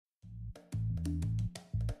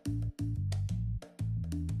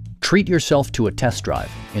Treat yourself to a test drive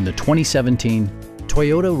in the 2017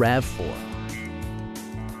 Toyota RAV4.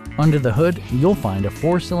 Under the hood, you'll find a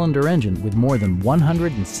 4-cylinder engine with more than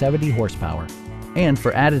 170 horsepower. And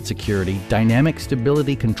for added security, dynamic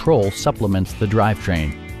stability control supplements the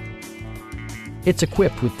drivetrain. It's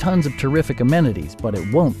equipped with tons of terrific amenities, but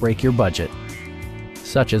it won't break your budget,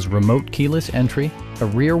 such as remote keyless entry, a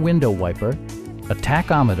rear window wiper, a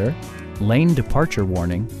tachometer, lane departure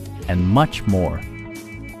warning, and much more.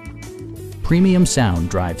 Premium sound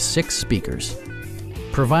drives 6 speakers,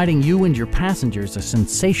 providing you and your passengers a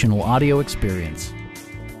sensational audio experience.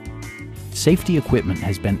 Safety equipment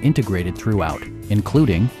has been integrated throughout,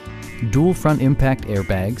 including dual front impact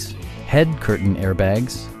airbags, head curtain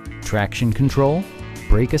airbags, traction control,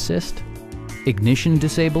 brake assist, ignition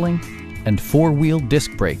disabling, and 4-wheel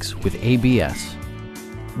disc brakes with ABS.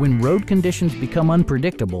 When road conditions become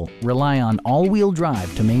unpredictable, rely on all-wheel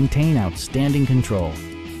drive to maintain outstanding control.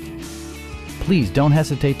 Please don't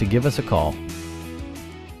hesitate to give us a call.